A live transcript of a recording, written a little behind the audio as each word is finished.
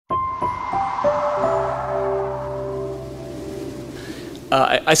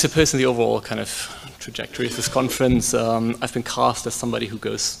I suppose in the overall kind of trajectory of this conference, I've been cast as somebody who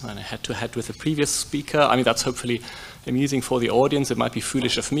goes head-to-head with the previous speaker. I mean, that's hopefully amusing for the audience. It might be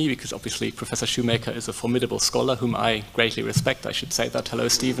foolish of me, because obviously Professor Shoemaker is a formidable scholar whom I greatly respect. I should say that. Hello,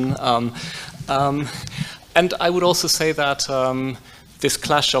 Stephen. And I would also say that this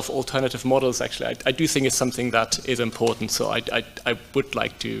clash of alternative models, actually, I do think is something that is important. So I would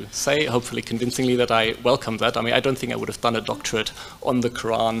like to say, hopefully convincingly, that I welcome that. I mean, I don't think I would have done a doctorate on the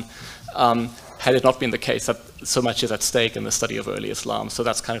Quran had it not been the case that so much is at stake in the study of early Islam. So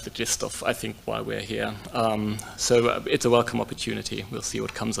that's kind of the gist of, I think, why we're here. So it's a welcome opportunity. We'll see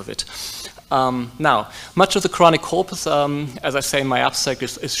what comes of it. Now, much of the Quranic corpus, as I say in my abstract,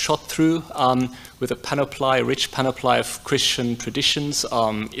 is shot through with a rich panoply of Christian traditions,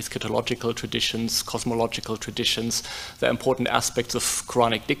 eschatological traditions, cosmological traditions. There are important aspects of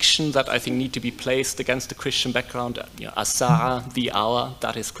Quranic diction that I think need to be placed against the Christian background. As-sa'a, the hour,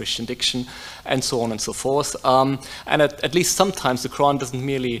 that is Christian diction, and so on and so forth. And at least sometimes the Quran doesn't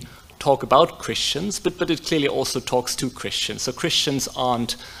merely talk about Christians, but it clearly also talks to Christians. So Christians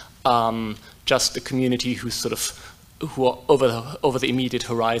aren't just a community who are over the immediate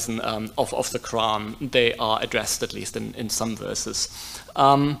horizon of the Quran. They are addressed, at least in some verses.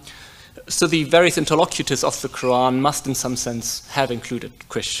 So the various interlocutors of the Quran must in some sense have included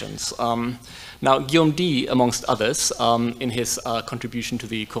Christians. Now, Guillaume D, amongst others, in his contribution to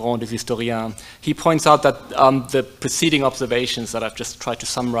the Coran des Historiens, he points out that the preceding observations that I've just tried to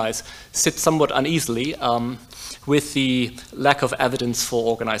summarize sit somewhat uneasily with the lack of evidence for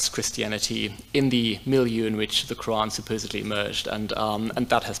organized Christianity in the milieu in which the Quran supposedly emerged, and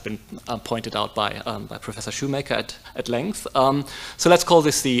that has been pointed out by Professor Shoemaker at length. So let's call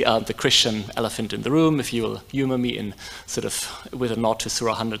this the Christian elephant in the room, if you will humor me in with a nod to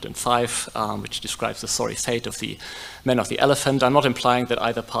Surah 105, which describes the sorry fate of the men of the elephant. I'm not implying that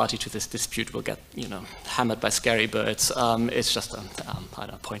either party to this dispute will get hammered by scary birds. It's just a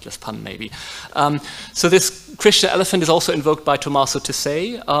pointless pun, maybe. So this Christian elephant is also invoked by Tommaso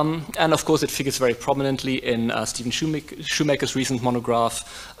Tassé, and of course it figures very prominently in Stephen Shoemaker's recent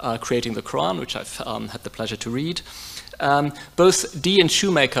monograph, Creating the Quran, which I've had the pleasure to read. Both Dee and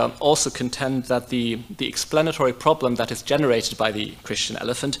Shoemaker also contend that the explanatory problem that is generated by the Christian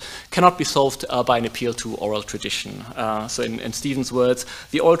elephant cannot be solved by an appeal to oral tradition. So in Stephen's words,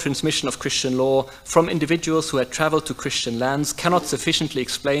 the oral transmission of Christian law from individuals who had traveled to Christian lands cannot sufficiently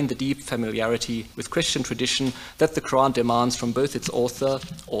explain the deep familiarity with Christian tradition that the Quran demands from both its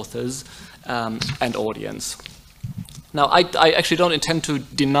authors, and audience. Now, I actually don't intend to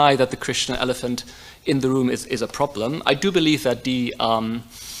deny that the Christian elephant in the room is a problem. I do believe that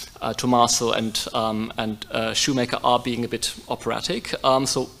Tommaso and Shoemaker are being a bit operatic.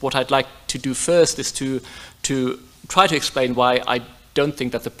 So what I'd like to do first is to try to explain why I don't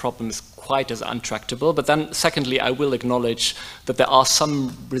think that the problem is quite as untractable. But then secondly, I will acknowledge that there are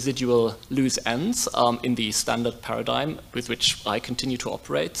some residual loose ends in the standard paradigm with which I continue to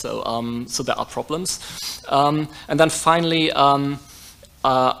operate. So there are problems. And then finally,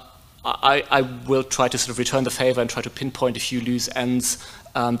 I will try to return the favor and try to pinpoint a few loose ends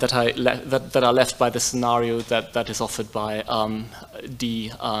that are left by the scenario that is offered by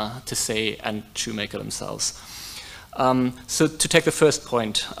Tassé and Shoemaker themselves. So to take the first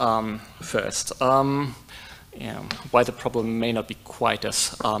point first, why the problem may not be quite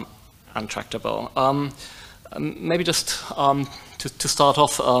as untractable. Maybe just to start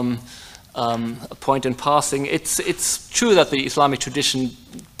off a point in passing, it's true that the Islamic tradition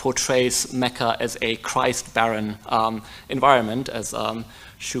portrays Mecca as a Christ-barren environment, as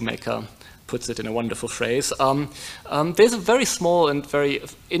Shoemaker puts it in a wonderful phrase. There's a very small and very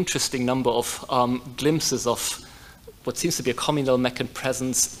interesting number of glimpses of what seems to be a communal Meccan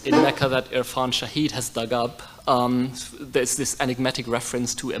presence in Mecca that Irfan Shahid has dug up. There's this enigmatic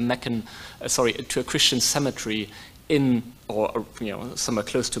reference to to a Christian cemetery in, or somewhere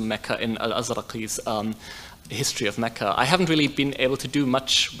close to Mecca in Al-Azraqi's history of Mecca. I haven't really been able to do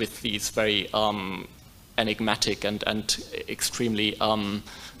much with these very enigmatic and extremely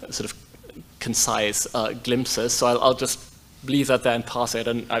concise glimpses, so I'll just leave that there and pass it,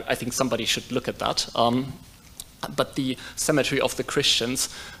 and I think somebody should look at that. But the cemetery of the Christians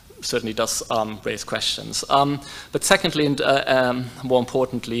certainly does raise questions. But secondly, and more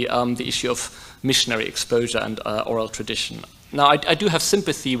importantly, the issue of missionary exposure and oral tradition. Now, I do have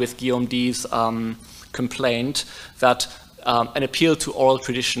sympathy with Guillaume D's complaint that an appeal to oral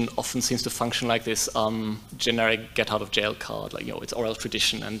tradition often seems to function like this generic get-out-of-jail card, like, it's oral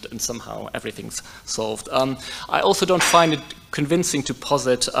tradition and somehow everything's solved. I also don't find it convincing to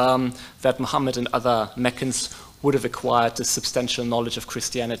posit that Muhammad and other Meccans would have acquired this substantial knowledge of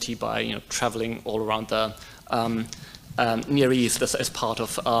Christianity by traveling all around the Near East as part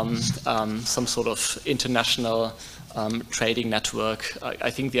of some sort of international trading network. I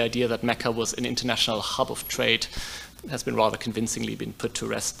think the idea that Mecca was an international hub of trade has been rather convincingly been put to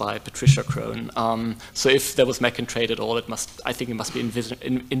rest by Patricia Crone. So if there was Meccan trade at all, I think it must be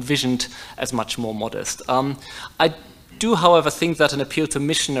envisioned as much more modest. I do, however, think that an appeal to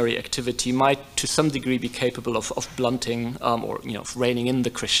missionary activity might, to some degree, be capable of blunting or reining in the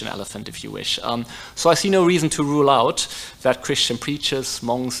Christian elephant, if you wish. So I see no reason to rule out that Christian preachers,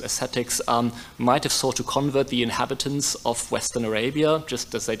 monks, ascetics might have sought to convert the inhabitants of Western Arabia,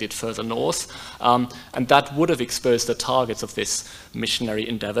 just as they did further north, and that would have exposed the targets of this missionary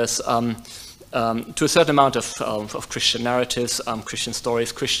endeavors to a certain amount of Christian narratives, Christian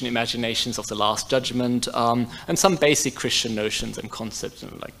stories, Christian imaginations of the Last Judgment, and some basic Christian notions and concepts,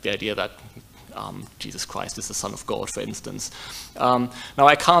 like the idea that Jesus Christ is the Son of God, for instance. Now,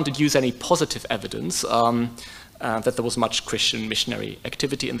 I can't deduce any positive evidence that there was much Christian missionary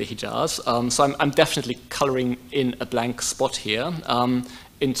activity in the Hijaz, so I'm definitely coloring in a blank spot here,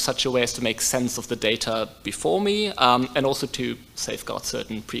 in such a way as to make sense of the data before me, and also to safeguard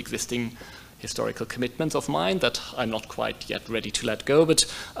certain pre-existing historical commitments of mine that I'm not quite yet ready to let go.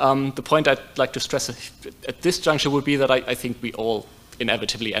 But the point I'd like to stress at this juncture would be that I think we all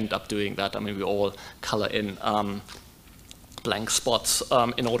inevitably end up doing that. I mean, we all color in blank spots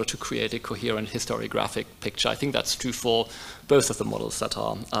in order to create a coherent historiographic picture. I think that's true for both of the models that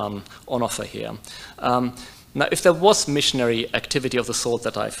are on offer here. Now, if there was missionary activity of the sort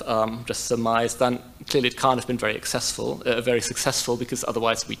that I've just surmised, then clearly it can't have been very successful, because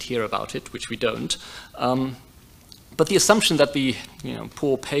otherwise we'd hear about it, which we don't. But the assumption that the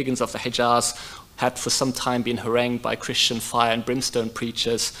poor pagans of the Hejaz had for some time been harangued by Christian fire and brimstone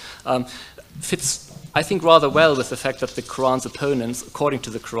preachers fits, I think, rather well with the fact that the Quran's opponents, according to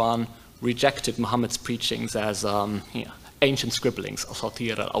the Quran, rejected Muhammad's preachings as ancient scribblings,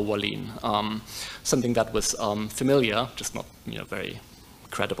 Asatir al-Awwalin, something that was familiar, just not very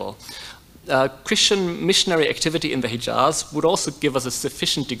credible. Christian missionary activity in the Hijaz would also give us a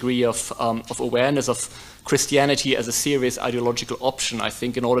sufficient degree of awareness of Christianity as a serious ideological option, I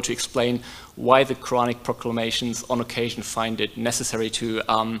think, in order to explain why the Quranic proclamations on occasion find it necessary to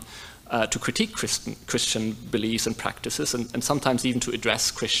critique Christian beliefs and practices, and sometimes even to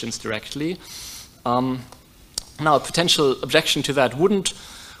address Christians directly. Now, a potential objection to that, wouldn't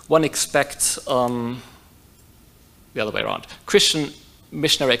one expect the other way around? Christian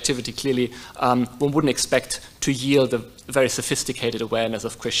missionary activity, clearly, one wouldn't expect to yield a very sophisticated awareness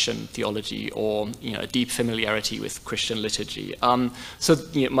of Christian theology or a deep familiarity with Christian liturgy. So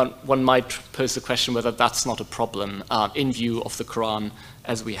one might pose the question whether that's not a problem in view of the Quran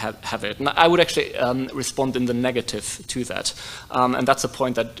as we have it. And I would actually respond in the negative to that. And that's a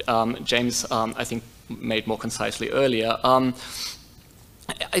point that James, I think, made more concisely earlier.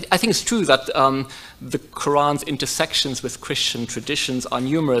 I think it's true that the Quran's intersections with Christian traditions are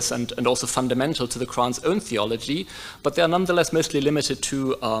numerous and also fundamental to the Quran's own theology, but they are nonetheless mostly limited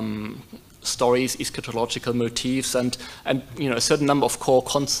to stories, eschatological motifs, and a certain number of core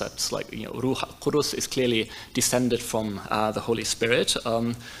concepts, like Ruh al-Qudus is clearly descended from the Holy Spirit,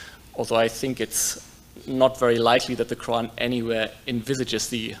 although I think it's not very likely that the Quran anywhere envisages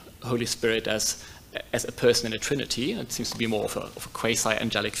the Holy Spirit as a person in a trinity. It seems to be more of a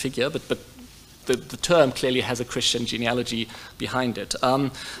quasi-angelic figure, but the term clearly has a Christian genealogy behind it.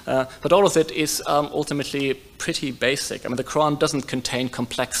 But all of it is ultimately pretty basic. I mean, the Quran doesn't contain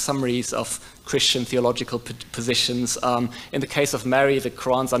complex summaries of Christian theological positions. In the case of Mary, the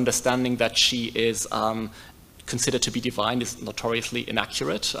Quran's understanding that she is considered to be divine is notoriously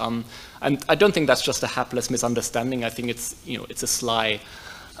inaccurate. And I don't think that's just a hapless misunderstanding. I think it's a sly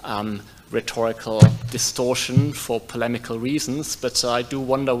rhetorical distortion for polemical reasons, but I do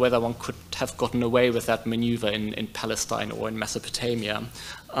wonder whether one could have gotten away with that maneuver in Palestine or in Mesopotamia.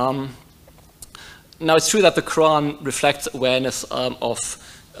 Now, it's true that the Quran reflects awareness of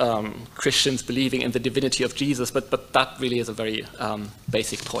Christians believing in the divinity of Jesus, but that really is a very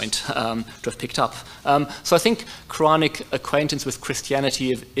basic point to have picked up. So I think Quranic acquaintance with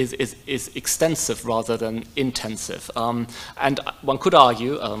Christianity is extensive rather than intensive. And one could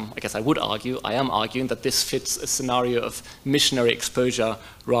argue, I guess I would argue, I am arguing that this fits a scenario of missionary exposure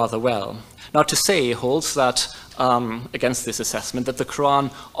rather well. Now, to say holds that, against this assessment, that the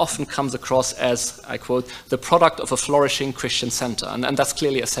Quran often comes across as, I quote, the product of a flourishing Christian center. And that's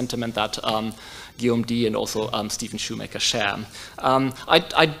clearly a sentiment that Guillaume D. and also Stephen Shoemaker share.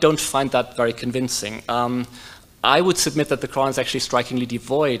 I don't find that very convincing. I would submit that the Quran is actually strikingly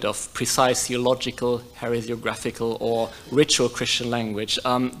devoid of precise theological, heresiographical, or ritual Christian language.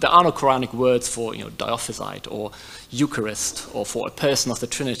 There are no Quranic words for, diophysite or Eucharist or for a person of the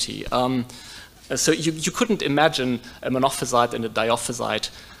Trinity. So you couldn't imagine a monophysite and a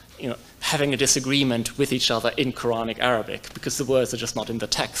diophysite, having a disagreement with each other in Quranic Arabic, because the words are just not in the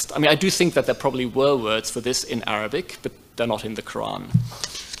text. I mean, I do think that there probably were words for this in Arabic, but they're not in the Quran.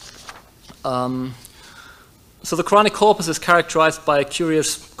 So the Quranic corpus is characterized by a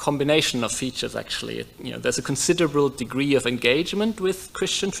curious combination of features, actually. There's a considerable degree of engagement with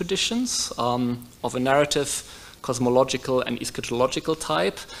Christian traditions, of a narrative, cosmological and eschatological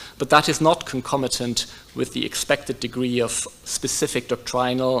type, but that is not concomitant with the expected degree of specific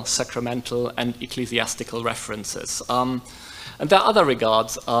doctrinal, sacramental, and ecclesiastical references. And there are other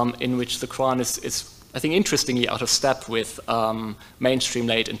regards in which the Quran is, I think, interestingly out of step with mainstream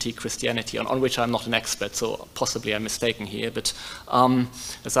late antique Christianity, on which I'm not an expert, so possibly I'm mistaken here. But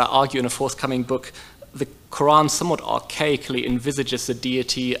as I argue in a forthcoming book, the Quran somewhat archaically envisages the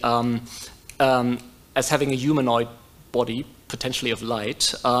deity as having a humanoid body, potentially of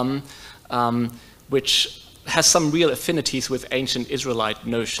light, which has some real affinities with ancient Israelite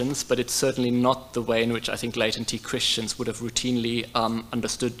notions, but it's certainly not the way in which I think late antique Christians would have routinely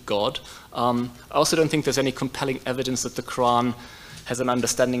understood God. I also don't think there's any compelling evidence that the Quran has an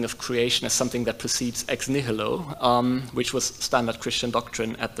understanding of creation as something that proceeds ex nihilo, which was standard Christian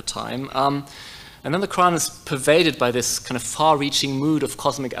doctrine at the time. And then the Quran is pervaded by this kind of far-reaching mood of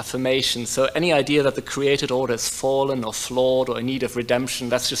cosmic affirmation. So any idea that the created order is fallen or flawed or in need of redemption,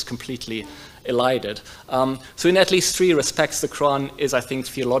 that's just completely elided. So in at least three respects, the Quran is, I think,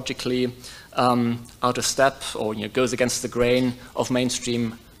 theologically out of step, or goes against the grain of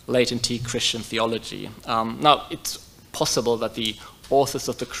mainstream late antique Christian theology. Now, it's possible that the authors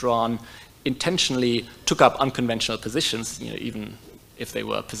of the Quran intentionally took up unconventional positions, even if they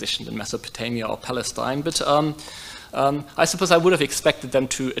were positioned in Mesopotamia or Palestine, but I suppose I would have expected them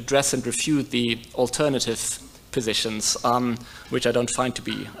to address and refute the alternative positions, which I don't find to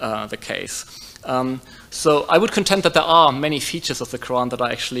be the case. So I would contend that there are many features of the Quran that are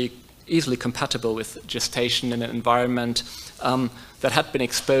actually easily compatible with gestation in an environment that had been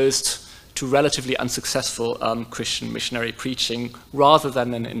exposed to relatively unsuccessful Christian missionary preaching, rather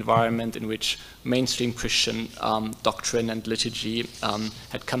than an environment in which mainstream Christian doctrine and liturgy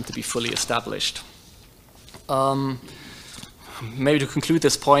had come to be fully established. Maybe to conclude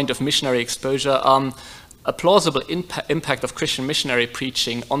this point of missionary exposure, a plausible impact of Christian missionary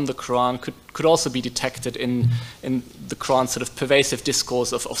preaching on the Quran could also be detected in the Quran's sort of pervasive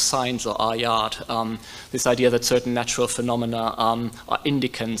discourse of signs or ayat, this idea that certain natural phenomena are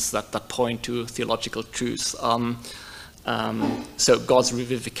indicants that point to theological truths. So God's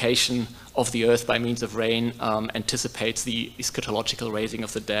revivification of the earth by means of rain anticipates the eschatological raising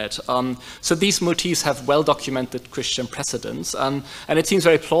of the dead. So these motifs have well-documented Christian precedents, and it seems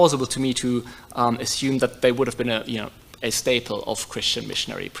very plausible to me to assume that they would have been a staple of Christian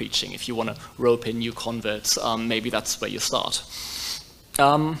missionary preaching. If you want to rope in new converts, maybe that's where you start.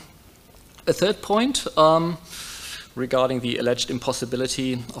 A third point regarding the alleged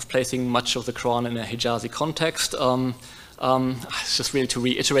impossibility of placing much of the Quran in a Hijazi context. It's just really to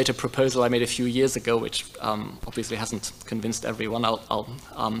reiterate a proposal I made a few years ago, which obviously hasn't convinced everyone. I'll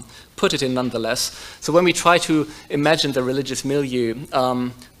put it in nonetheless. So when we try to imagine the religious milieu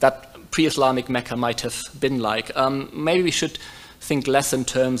that pre-Islamic Mecca might have been like, maybe we should think less in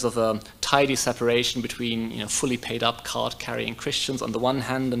terms of a tidy separation between fully paid-up card-carrying Christians on the one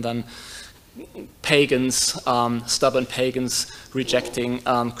hand, and then pagans, stubborn pagans rejecting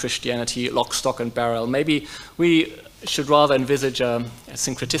Christianity, lock, stock, and barrel. Maybe we should rather envisage a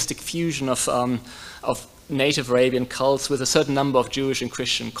syncretistic fusion of native Arabian cults with a certain number of Jewish and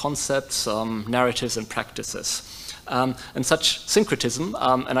Christian concepts, narratives, and practices. And such syncretism,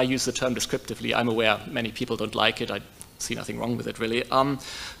 and I use the term descriptively, I'm aware many people don't like it, I see nothing wrong with it really,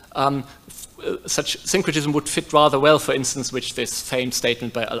 such syncretism would fit rather well, for instance, with this famed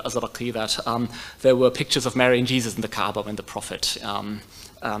statement by Al-Azraqi that there were pictures of Mary and Jesus in the Kaaba when the Prophet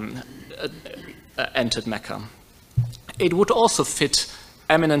entered Mecca. It would also fit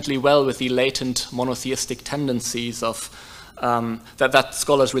eminently well with the latent monotheistic tendencies of that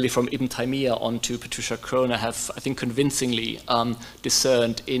scholars really from Ibn Taymiyyah on to Patricia Kroner have, I think, convincingly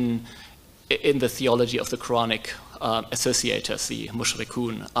discerned in the theology of the Quranic associators, the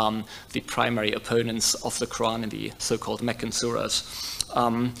mushrikun, the primary opponents of the Quran in the so-called Meccan surahs,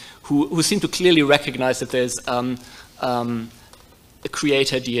 who seem to clearly recognize that there's a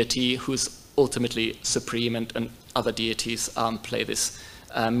creator deity who's ultimately supreme, and other deities play this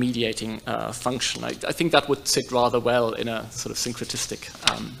mediating function. I think that would sit rather well in a sort of syncretistic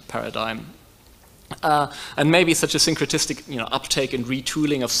paradigm. And maybe such a syncretistic, uptake and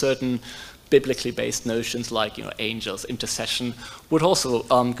retooling of certain biblically based notions like, angels, intercession, would also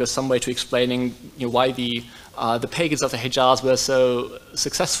go some way to explaining, why the pagans of the Hejaz were so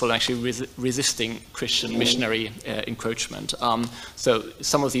successful in actually resisting Christian missionary encroachment. So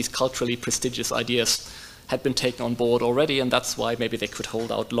some of these culturally prestigious ideas had been taken on board already, and that's why maybe they could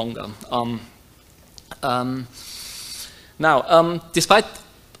hold out longer. Now, despite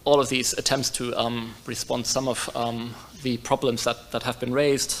all of these attempts to respond to some of the problems that have been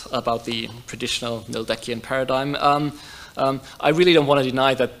raised about the traditional Nildekian paradigm, I really don't want to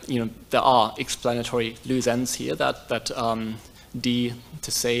deny that there are explanatory loose ends here that Dee,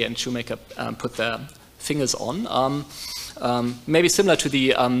 Tesei, and Shoemaker put their fingers on. Maybe similar to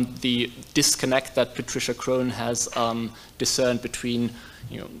the disconnect that Patricia Crone has discerned between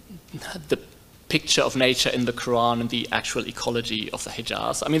the picture of nature in the Quran and the actual ecology of the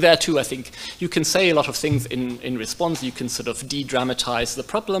Hejaz. I mean, there too, I think you can say a lot of things in response. You can sort of de-dramatize the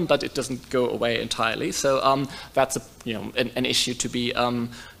problem, but it doesn't go away entirely. So that's an issue to be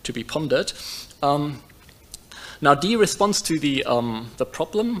pondered. Now, Dee responds to the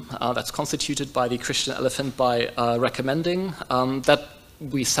problem that's constituted by the Christian elephant by recommending that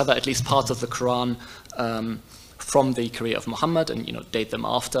we sever at least parts of the Quran from the career of Muhammad and date them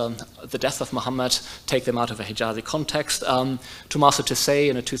after the death of Muhammad, take them out of a Hijazi context. Tommaso Tesei,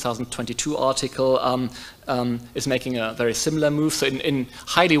 in a 2022 article, is making a very similar move. So in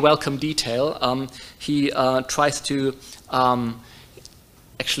highly welcome detail, he tries to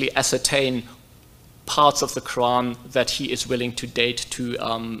actually ascertain parts of the Quran that he is willing to date to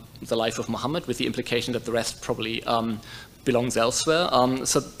the life of Muhammad, with the implication that the rest probably belongs elsewhere.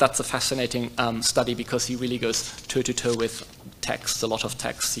 So that's a fascinating study, because he really goes toe-to-toe with texts, a lot of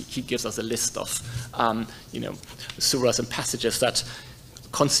texts. He gives us a list of surahs and passages that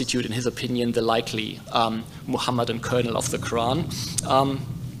constitute, in his opinion, the likely Muhammadan kernel of the Quran.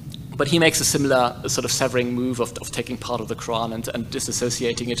 But he makes a similar sort of severing move of taking part of the Quran and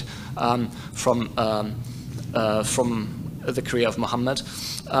disassociating it from the career of Muhammad.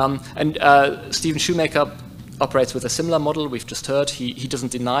 And Stephen Shoemaker operates with a similar model. We've just heard he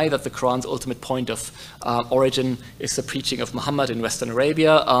doesn't deny that the Quran's ultimate point of origin is the preaching of Muhammad in Western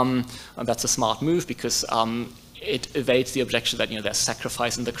Arabia, and that's a smart move, because it evades the objection that there's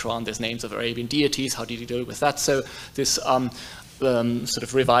sacrifice in the Quran, there's names of Arabian deities. How did he deal with that? So this sort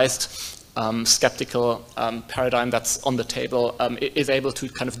of revised skeptical paradigm that's on the table is able to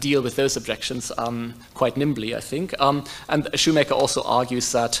kind of deal with those objections quite nimbly, I think. And Shoemaker also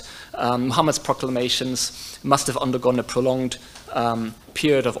argues that Muhammad's proclamations must have undergone a prolonged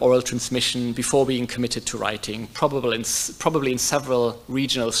period of oral transmission before being committed to writing, probably in several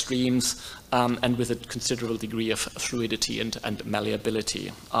regional streams, and with a considerable degree of fluidity and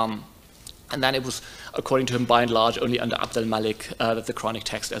malleability. And then it was, according to him, by and large, only under Abd al-Malik that the Quranic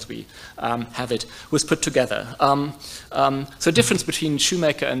text, as we have it, was put together. So the difference between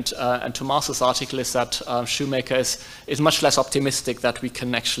Shoemaker and Tommaso's article is that Shoemaker is much less optimistic that we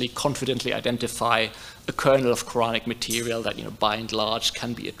can actually confidently identify a kernel of Quranic material that, by and large,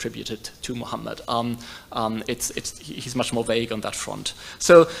 can be attributed to Muhammad. He's much more vague on that front.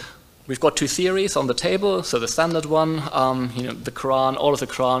 So we've got two theories on the table. So the standard one, the Quran, all of the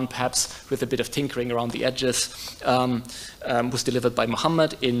Quran, perhaps with a bit of tinkering around the edges, was delivered by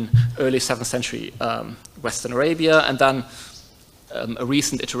Muhammad in early 7th century Western Arabia, and then a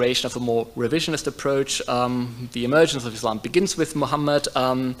recent iteration of a more revisionist approach. The emergence of Islam begins with Muhammad.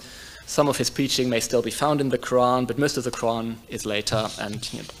 Some of his preaching may still be found in the Quran, but most of the Quran is later and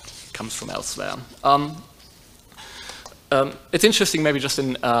comes from elsewhere. It's interesting, maybe just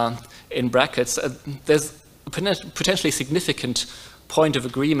in brackets, there's a potentially significant point of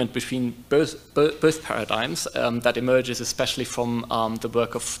agreement between both paradigms that emerges especially from the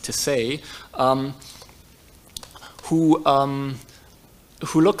work of Tesei,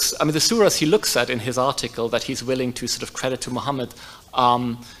 who looks, the surahs he looks at in his article that he's willing to sort of credit to Muhammad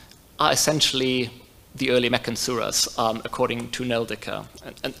are essentially the early Meccan surahs, according to Neldeker,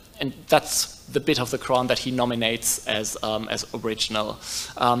 and that's the bit of the Quran that he nominates as original,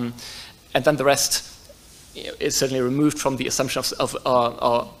 and then the rest is certainly removed from the assumption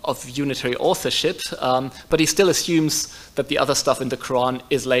of unitary authorship, but he still assumes that the other stuff in the Quran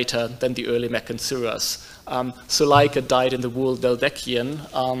is later than the early Meccan surahs. Suleika died in the wool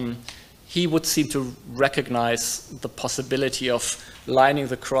Deldekian. He would seem to recognize the possibility of lining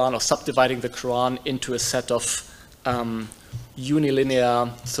the Quran or subdividing the Quran into a set of unilinear,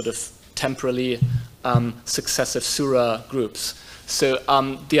 sort of temporally successive surah groups. So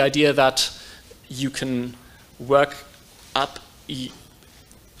the idea that you can work up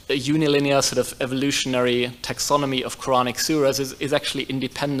a unilinear sort of evolutionary taxonomy of Quranic surahs is actually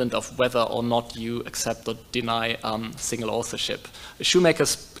independent of whether or not you accept or deny single authorship. The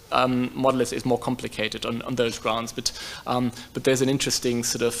Shoemaker's model is more complicated on those grounds, but there's an interesting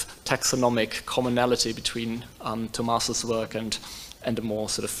sort of taxonomic commonality between Thomas's work and a more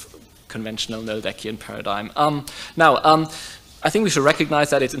sort of conventional Noldekian paradigm. I think we should recognize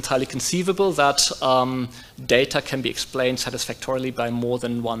that it's entirely conceivable that data can be explained satisfactorily by more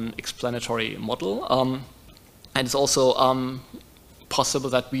than one explanatory model. And it's also possible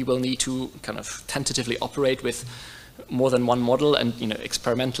that we will need to kind of tentatively operate with more than one model and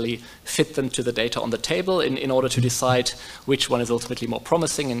experimentally fit them to the data on the table in order to decide which one is ultimately more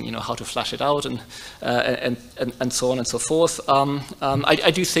promising and how to flesh it out and so on and so forth.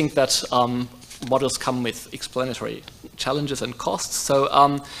 I do think that models come with explanatory challenges and costs. So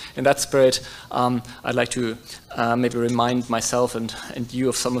in that spirit, I'd like to maybe remind myself and you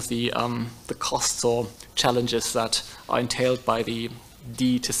of some of the costs or challenges that are entailed by the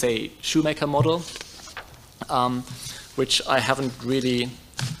D to say Shoemaker model, which I haven't really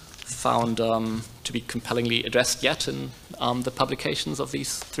found to be compellingly addressed yet in the publications of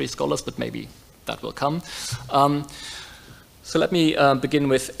these three scholars, but maybe that will come. So let me begin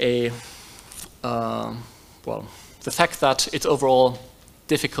with the fact that it's overall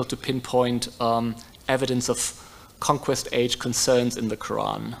difficult to pinpoint evidence of conquest age concerns in the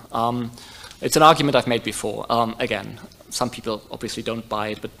Quran. It's an argument I've made before. Again, some people obviously don't buy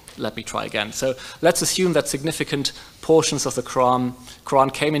it, but let me try again. So let's assume that significant portions of the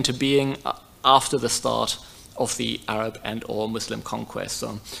Quran came into being after the start of the Arab and or Muslim conquest,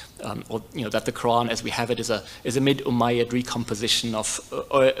 or that the Quran as we have it is a mid-Umayyad recomposition of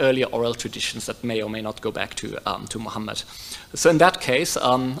earlier oral traditions that may or may not go back to Muhammad. So in that case,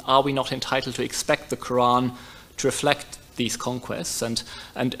 are we not entitled to expect the Quran to reflect these conquests and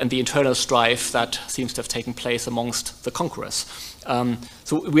the internal strife that seems to have taken place amongst the conquerors?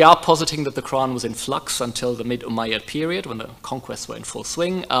 So we are positing that the Quran was in flux until the mid-Umayyad period, when the conquests were in full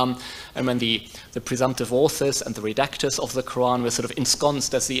swing, and when the presumptive authors and the redactors of the Quran were sort of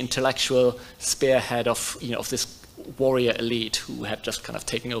ensconced as the intellectual spearhead of this warrior elite who had just kind of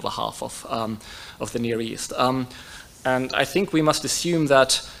taken over half of the Near East. And I think we must assume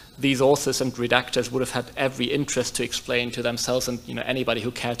that these authors and redactors would have had every interest to explain to themselves and anybody who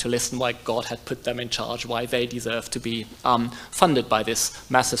cared to listen why God had put them in charge, why they deserve to be funded by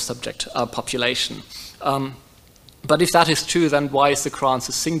this massive subject population. But if that is true, then why is the Quran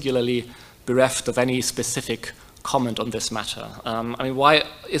so singularly bereft of any specific comment on this matter? Why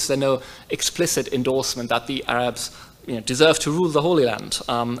is there no explicit endorsement that the Arabs deserve to rule the Holy Land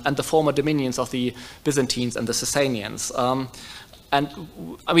and the former dominions of the Byzantines and the Sasanians? And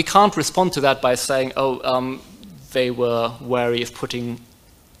we can't respond to that by saying, they were wary of putting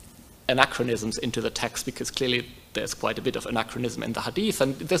anachronisms into the text, because clearly there's quite a bit of anachronism in the hadith,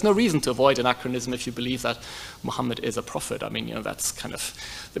 and there's no reason to avoid anachronism if you believe that Muhammad is a prophet. That's kind of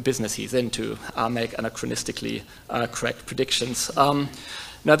the business he's in, to make anachronistically correct predictions.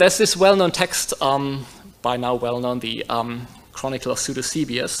 Now there's this well-known text, by now well-known, the Chronicle of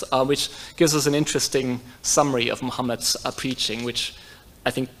Pseudo-Cebius, which gives us an interesting summary of Muhammad's preaching, which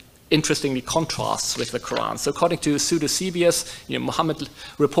I think interestingly contrasts with the Quran. So according to Pseudo-Cebius, Muhammad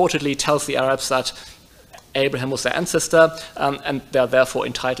reportedly tells the Arabs that Abraham was their ancestor, and they're therefore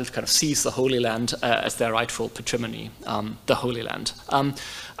entitled to kind of seize the Holy Land as their rightful patrimony, the Holy Land.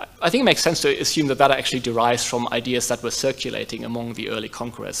 I think it makes sense to assume that that actually derives from ideas that were circulating among the early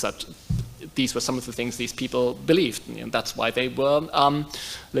conquerors, that these were some of the things these people believed. That's why they were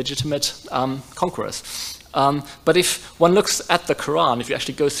legitimate conquerors. But if one looks at the Quran, if you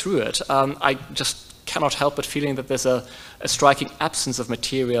actually go through it, I just cannot help but feeling that there's a striking absence of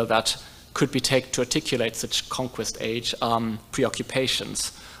material that could be taken to articulate such conquest age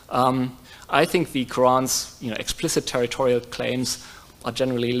preoccupations. I think the Quran's explicit territorial claims are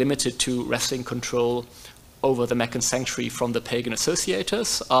generally limited to wresting control over the Meccan sanctuary from the pagan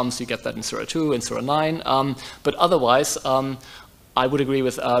associators. So you get that in Surah 2 and Surah 9. But otherwise, I would agree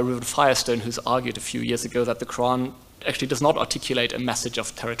with Reuven Firestone, who's argued a few years ago that the Quran actually does not articulate a message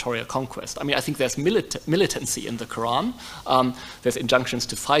of territorial conquest. I think there's militancy in the Quran. There's injunctions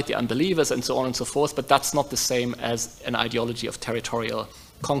to fight the unbelievers and so on and so forth, but that's not the same as an ideology of territorial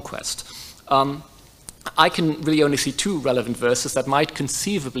conquest. I can really only see two relevant verses that might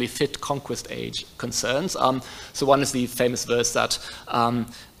conceivably fit conquest age concerns. So one is the famous verse that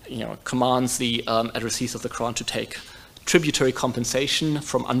commands the addressees of the Quran to take tributary compensation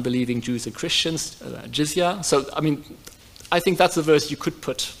from unbelieving Jews and Christians, jizya. So, I mean, I think that's a verse you could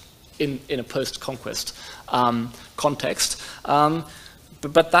put in a post-conquest context.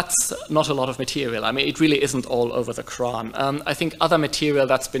 But that's not a lot of material. I mean, it really isn't all over the Quran. I think other material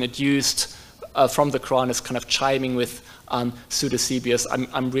that's been adduced from the Quran is kind of chiming with Pseudo-Cebius.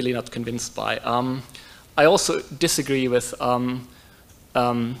 I'm really not convinced by. I also disagree with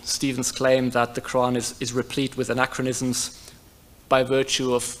Stephen's claim that the Quran is replete with anachronisms by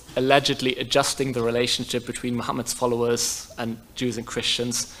virtue of allegedly adjusting the relationship between Muhammad's followers and Jews and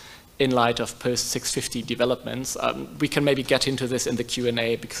Christians in light of post-650 developments. We can maybe get into this in the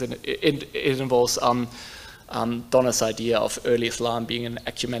Q&A because it involves Donna's idea of early Islam being an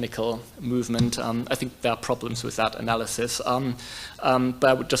ecumenical movement. I think there are problems with that analysis. But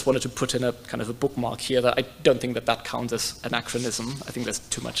I just wanted to put in a kind of a bookmark here that I don't think that counts as anachronism. I think there's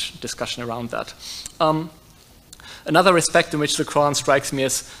too much discussion around that. Another respect in which the Quran strikes me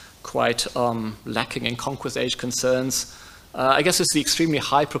as quite lacking in conquest age concerns, I guess it's the extremely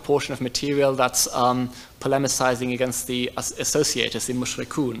high proportion of material that's polemicizing against the associators, the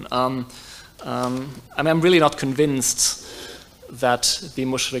mushrikun. I mean, I'm really not convinced that the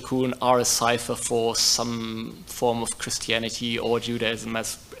mushrikun are a cipher for some form of Christianity or Judaism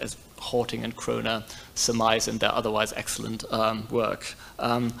as Horting and Kroner surmise in their otherwise excellent work.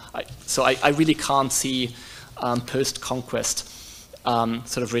 So I really can't see post-conquest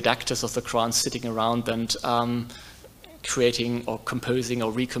sort of redactors of the Quran sitting around and creating or composing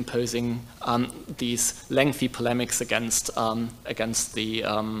or recomposing these lengthy polemics against the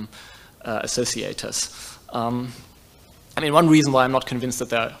associators. I mean, one reason why I'm not convinced that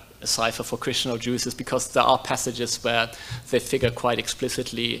they're a cipher for Christian or Jews is because there are passages where they figure quite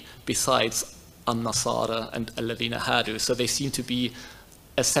explicitly besides An-Nasara and Alladhina Hadu, so they seem to be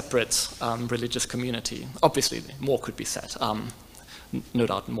a separate religious community. Obviously, more could be said. No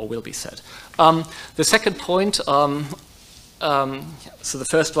doubt more will be said. The second point, so the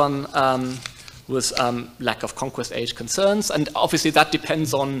first one was lack of conquest age concerns, and obviously that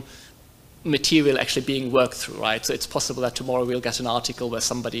depends on material actually being worked through, right? So it's possible that tomorrow we'll get an article where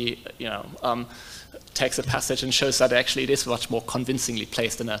somebody, takes a passage and shows that actually it is much more convincingly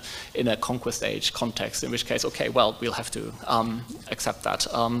placed in a conquest age context, in which case, okay, well, we'll have to accept that.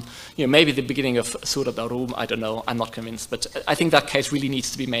 Maybe the beginning of Surah Al-Rum, I don't know, I'm not convinced, but I think that case really needs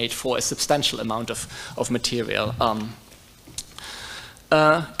to be made for a substantial amount of material.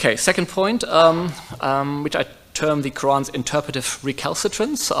 Okay, second point, which I term the Quran's interpretive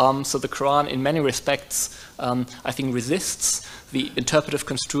recalcitrance. So the Quran, in many respects, I think resists the interpretive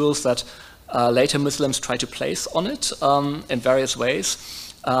construals that later Muslims try to place on it in various ways.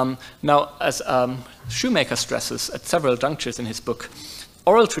 Now, as Shoemaker stresses at several junctures in his book,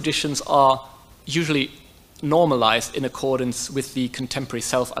 oral traditions are usually normalized in accordance with the contemporary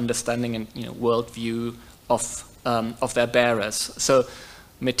self-understanding and worldview of their bearers. So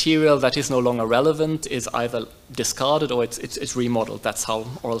material that is no longer relevant is either discarded or it's remodeled. That's how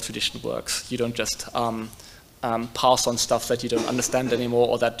oral tradition works. You don't just pass on stuff that you don't understand anymore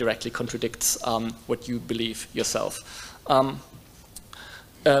or that directly contradicts what you believe yourself.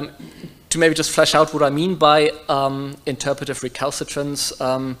 To maybe just flesh out what I mean by interpretive recalcitrance,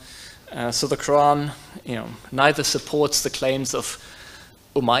 so the Quran neither supports the claims of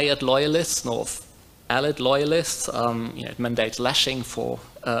Umayyad loyalists nor of Alid loyalists. It mandates lashing for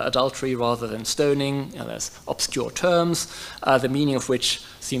adultery rather than stoning. There's obscure terms, the meaning of which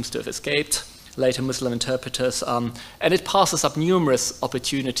seems to have escaped later Muslim interpreters, and it passes up numerous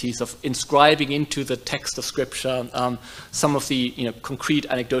opportunities of inscribing into the text of Scripture some of the concrete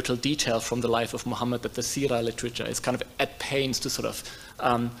anecdotal detail from the life of Muhammad that the Sirah literature is kind of at pains to sort of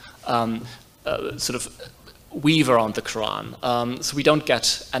weave around the Quran. So we don't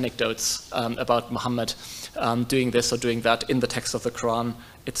get anecdotes about Muhammad doing this or doing that in the text of the Quran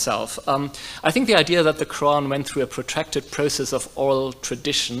itself. I think the idea that the Quran went through a protracted process of oral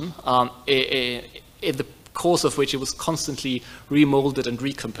tradition in the course of which it was constantly remolded and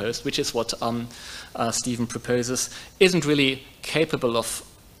recomposed, which is what Stephen proposes, isn't really capable of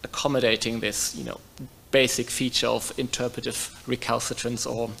accommodating this basic feature of interpretive recalcitrance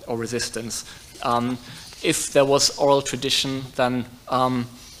or resistance. If there was oral tradition, then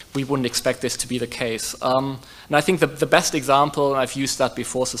we wouldn't expect this to be the case. And I think the best example, and I've used that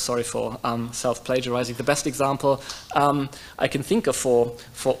before, so sorry for self-plagiarizing, the best example I can think of for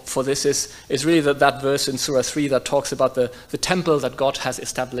this is really that verse in Surah 3 that talks about the temple that God has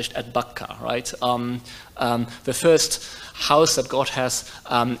established at Bakka, right? The first house that God has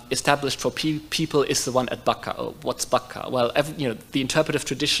established for people is the one at Bakka. Oh, what's Bakka? Well, the interpretive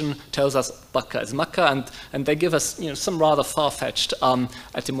tradition tells us Bakka is Makkah, and they give us some rather far-fetched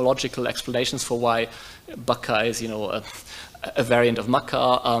etymological explanations for why Bakka is a variant of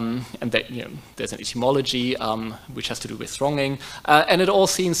Makkah, and that, there's an etymology which has to do with thronging, and it all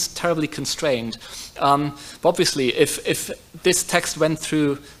seems terribly constrained. Obviously, if this text went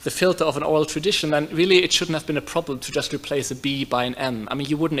through the filter of an oral tradition, then really it shouldn't have been a problem to just replace a B by an M. I mean,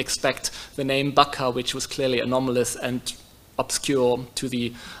 you wouldn't expect the name Bakka, which was clearly anomalous and obscure to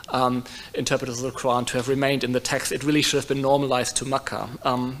the interpreters of the Quran, to have remained in the text. It really should have been normalized to Makkah.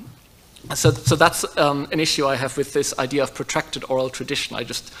 So that's an issue I have with this idea of protracted oral tradition. I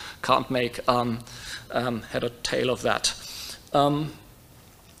just can't make head or tail of that. In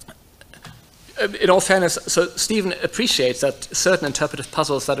all fairness, so Stephen appreciates that certain interpretive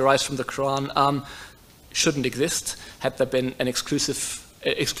puzzles that arise from the Quran shouldn't exist had there been an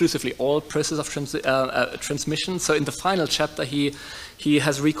exclusively oral process of transmission. So in the final chapter, he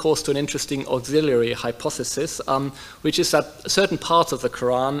has recourse to an interesting auxiliary hypothesis, which is that certain parts of the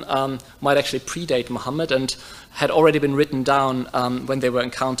Quran might actually predate Muhammad and had already been written down when they were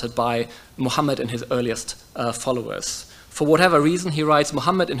encountered by Muhammad and his earliest followers. For whatever reason, he writes,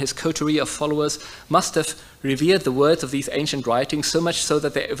 Muhammad and his coterie of followers must have revered the words of these ancient writings so much so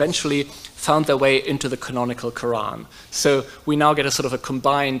that they eventually found their way into the canonical Quran. So we now get a sort of a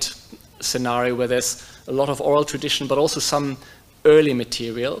combined scenario where there's a lot of oral tradition, but also some early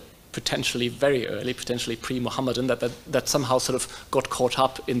material, potentially very early, potentially pre-Muhammadan, that somehow sort of got caught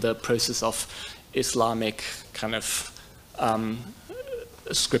up in the process of Islamic kind of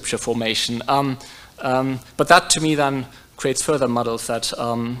scripture formation. But that, to me, then creates further muddles that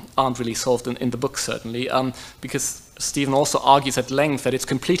aren't really solved in the book, certainly, because Stephen also argues at length that it's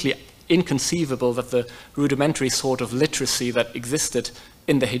completely inconceivable that the rudimentary sort of literacy that existed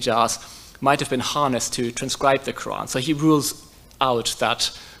in the Hijaz might have been harnessed to transcribe the Quran. So he rules out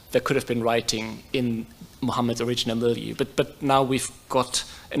that there could have been writing in Muhammad's original milieu. But now we've got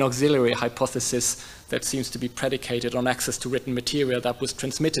an auxiliary hypothesis that seems to be predicated on access to written material that was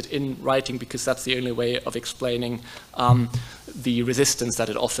transmitted in writing, because that's the only way of explaining the resistance that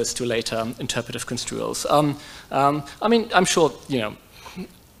it offers to later interpretive construals. I mean, I'm sure,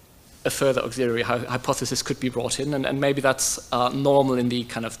 a further auxiliary hypothesis could be brought in, and maybe that's normal in the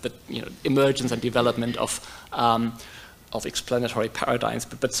kind of the emergence and development of explanatory paradigms,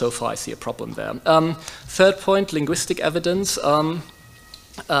 but so far I see a problem there. Third point, linguistic evidence.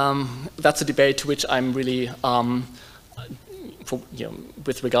 That's a debate to which I'm really,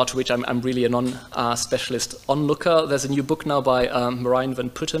 with regard to which I'm really a non-specialist onlooker. There's a new book now by Marijn van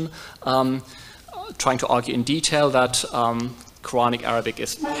Putten, trying to argue in detail that Quranic Arabic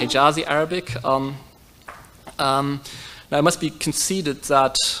is Hijazi Arabic. Now it must be conceded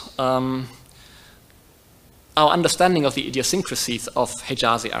that our understanding of the idiosyncrasies of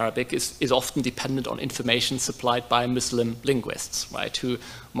Hijazi Arabic is often dependent on information supplied by Muslim linguists, right, who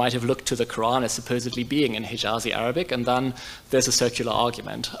might have looked to the Quran as supposedly being in Hijazi Arabic, and then there's a circular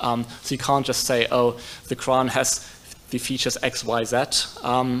argument. So you can't just say, oh, the Quran has the features X, Y, Z,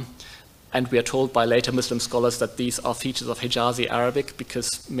 and we are told by later Muslim scholars that these are features of Hijazi Arabic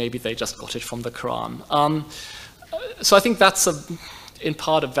because maybe they just got it from the Quran. So I think that's in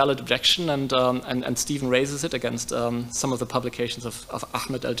part a valid objection, and Stephen raises it against some of the publications of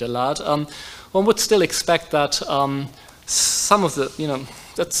Ahmed al-Jalad. One would still expect that some of the,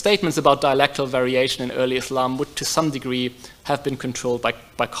 that statements about dialectal variation in early Islam would to some degree have been controlled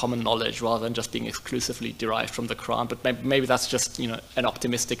by common knowledge rather than just being exclusively derived from the Quran. But maybe that's just an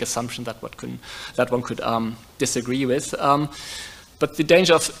optimistic assumption that one could disagree with. But the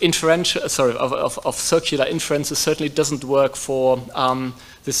danger of of circular inferences certainly doesn't work for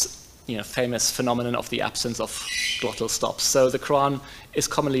this famous phenomenon of the absence of glottal stops. So the Quran is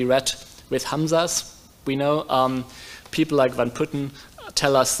commonly read with hamzas. We know people like Van Putten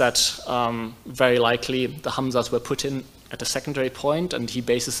tell us that very likely the hamzas were put in at a secondary point, and he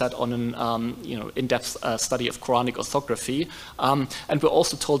bases that on an in-depth study of Quranic orthography. And we're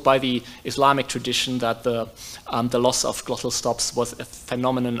also told by the Islamic tradition that the loss of glottal stops was a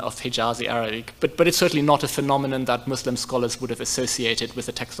phenomenon of Hijazi Arabic. But it's certainly not a phenomenon that Muslim scholars would have associated with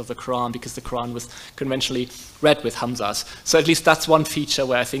the text of the Quran, because the Quran was conventionally read with hamzas. So at least that's one feature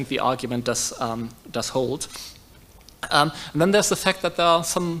where I think the argument does hold. And then there's the fact that there are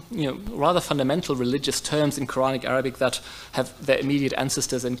some rather fundamental religious terms in Quranic Arabic that have their immediate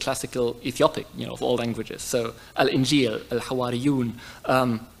ancestors in classical Ethiopic, of all languages. So al-Injil, al-Hawariyun,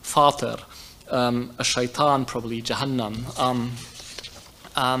 Fatir, al-Shaitan, probably Jahannam.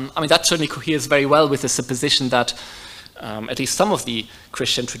 I mean, that certainly coheres very well with the supposition that at least some of the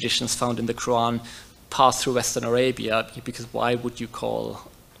Christian traditions found in the Quran pass through Western Arabia, because why would you call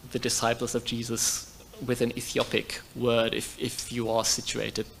the disciples of Jesus with an Ethiopic word if you are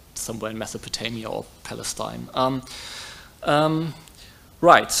situated somewhere in Mesopotamia or Palestine?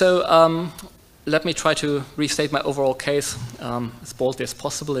 Right, so let me try to restate my overall case as boldly as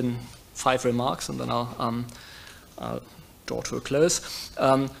possible in 5 remarks, and then I'll draw to a close.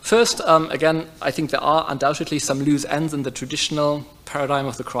 First, again, I think there are undoubtedly some loose ends in the traditional paradigm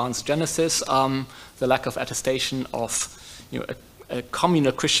of the Quran's Genesis. The lack of attestation of a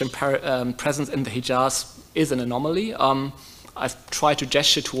communal Christian presence in the Hijaz is an anomaly. I've tried to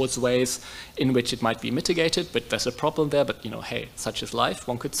gesture towards ways in which it might be mitigated, but there's a problem there. But hey, such is life,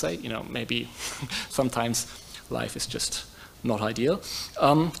 one could say. Maybe sometimes life is just not ideal.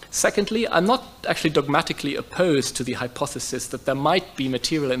 Secondly, I'm not actually dogmatically opposed to the hypothesis that there might be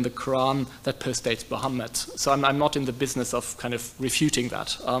material in the Quran that postdates Muhammad. So I'm not in the business of kind of refuting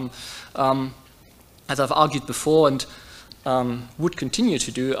that. As I've argued before, and would continue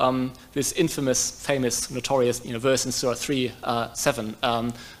to do, this infamous, famous, notorious verse in Surah 3:7,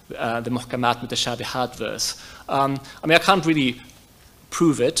 the Muhkamat Mutashabihat verse. I mean, I can't really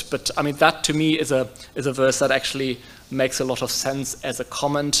prove it, but I mean, that to me is a verse that actually makes a lot of sense as a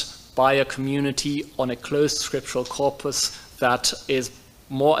comment by a community on a closed scriptural corpus that is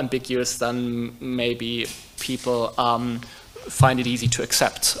more ambiguous than maybe people find it easy to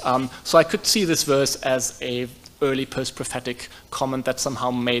accept. So I could see this verse as a early post-prophetic comment that somehow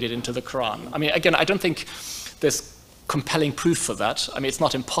made it into the Quran. I mean, again, I don't think there's compelling proof for that. I mean, it's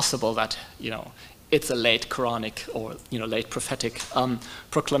not impossible that, it's a late Quranic or, late prophetic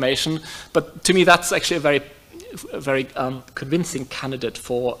proclamation. But to me, that's actually a very convincing candidate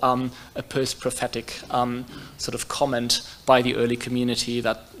for a post-prophetic sort of comment by the early community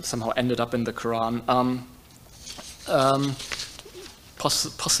that somehow ended up in the Quran.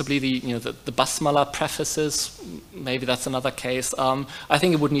 Possibly the Basmala prefaces, maybe that's another case. I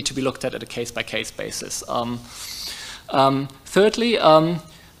think it would need to be looked at a case-by-case basis. Thirdly,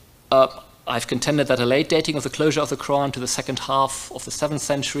 I've contended that a late dating of the closure of the Quran to the second half of the 7th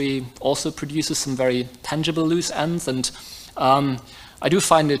century also produces some very tangible loose ends, and I do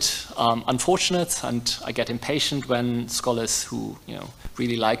find it unfortunate, and I get impatient when scholars who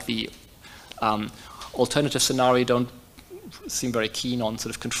really like the alternative scenario don't seem very keen on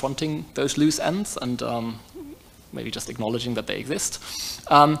sort of confronting those loose ends and maybe just acknowledging that they exist.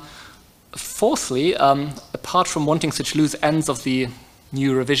 Fourthly, apart from wanting such loose ends of the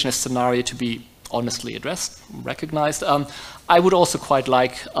new revisionist scenario to be honestly addressed, recognized, I would also quite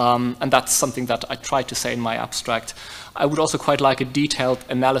like, and that's something that I tried to say in my abstract, I would also quite like a detailed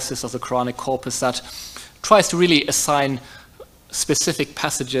analysis of the Quranic corpus that tries to really assign specific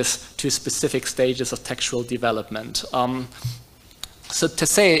passages to specific stages of textual development. So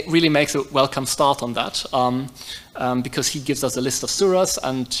Tessé really makes a welcome start on that, because he gives us a list of surahs,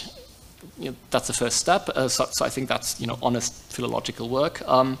 and that's the first step. So I think that's honest philological work.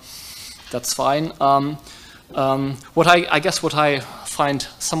 That's fine. What I find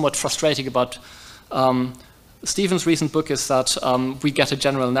somewhat frustrating about Stephen's recent book is that we get a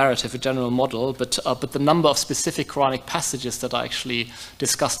general narrative, a general model, but the number of specific Quranic passages that are actually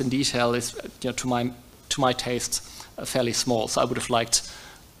discussed in detail is, to my taste, fairly small. So I would have liked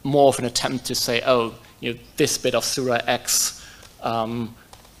more of an attempt to say, this bit of Surah X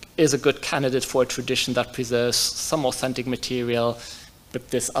is a good candidate for a tradition that preserves some authentic material, but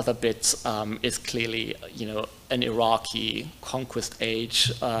this other bit is clearly, an Iraqi conquest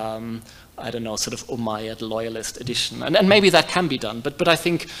age, I don't know, sort of Umayyad loyalist edition. And maybe that can be done, but I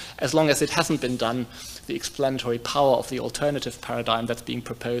think as long as it hasn't been done, the explanatory power of the alternative paradigm that's being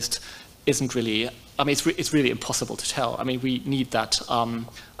proposed isn't really, I mean, it's really impossible to tell. I mean, we need that,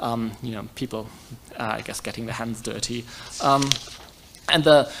 people, I guess, getting their hands dirty. And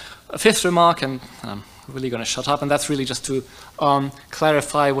the fifth remark, and I'm really going to shut up, and that's really just to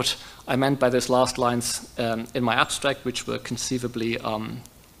clarify what I meant by those last lines in my abstract, which were conceivably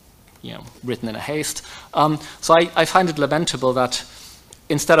written in a haste. So I find it lamentable that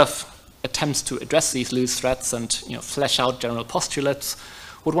instead of attempts to address these loose threats and flesh out general postulates,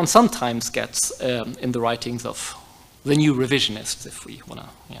 what one sometimes gets in the writings of the new revisionists, if we want to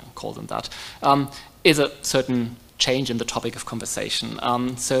call them that, is a certain change in the topic of conversation.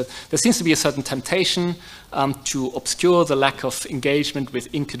 So there seems to be a certain temptation to obscure the lack of engagement with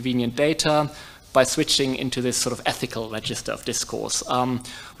inconvenient data by switching into this sort of ethical register of discourse,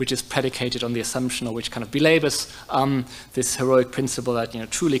 which is predicated on the assumption, or which kind of belabors this heroic principle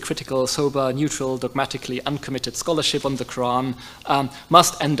that truly critical, sober, neutral, dogmatically uncommitted scholarship on the Quran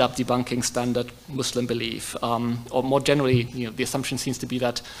must end up debunking standard Muslim belief. Or more generally, the assumption seems to be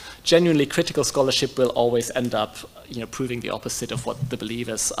that genuinely critical scholarship will always end up proving the opposite of what the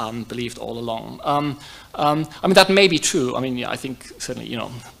believers believed all along. I mean, that may be true. I mean, I think certainly,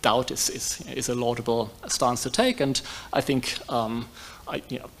 doubt is a laudable stance to take, and I think I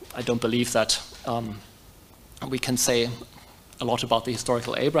don't believe that we can say a lot about the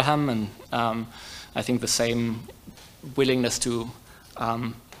historical Abraham, and I think the same willingness to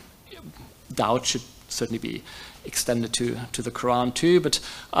doubt should certainly be extended to the Quran too, but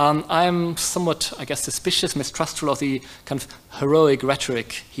I'm somewhat, I guess, suspicious, mistrustful of the kind of heroic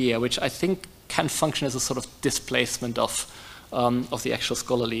rhetoric here, which I think can function as a sort of displacement of the actual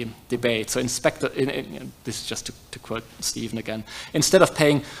scholarly debate. So this is just to quote Stephen again, instead of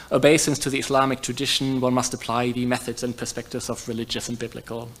paying obeisance to the Islamic tradition, one must apply the methods and perspectives of religious and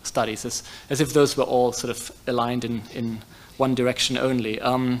biblical studies, as if those were all sort of aligned in one direction only.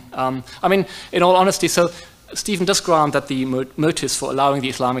 I mean, in all honesty, so Stephen does grant that the motives for allowing the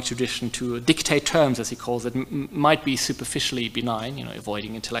Islamic tradition to dictate terms, as he calls it, might be superficially benign,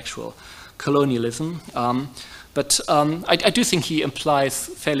 avoiding intellectual colonialism. But I do think he implies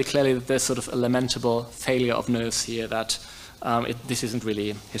fairly clearly that there's sort of a lamentable failure of nerves here, that this isn't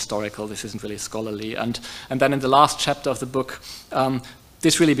really historical, this isn't really scholarly. And then in the last chapter of the book,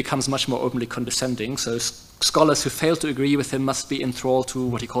 this really becomes much more openly condescending. So scholars who fail to agree with him must be enthralled to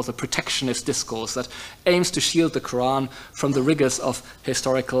what he calls a protectionist discourse that aims to shield the Quran from the rigors of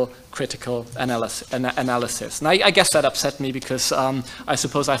historical critical analysis. And I guess that upset me, because I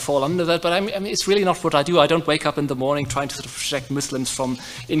suppose I fall under that, but I mean, it's really not what I do. I don't wake up in the morning trying to sort of protect Muslims from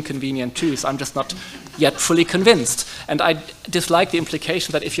inconvenient truths. I'm just not yet fully convinced. And I dislike the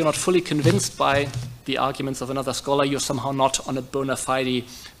implication that if you're not fully convinced by the arguments of another scholar, you're somehow not on a bona fide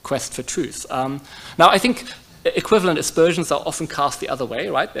quest for truth. Now, I think equivalent aspersions are often cast the other way,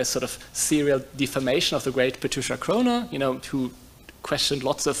 right? There's sort of serial defamation of the great Petrusha Kroner, who questioned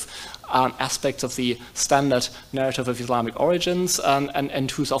lots of aspects of the standard narrative of Islamic origins, and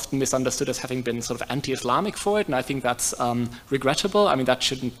who's often misunderstood as having been sort of anti-Islamic for it, and I think that's regrettable. I mean, that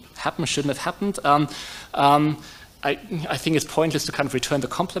shouldn't have happened. I think it's pointless to kind of return the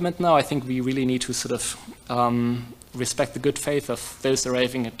compliment now. I think we really need to sort of respect the good faith of those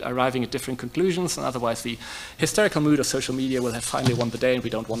arriving at different conclusions, and otherwise the hysterical mood of social media will have finally won the day, and we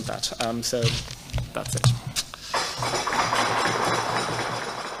don't want that. So that's it.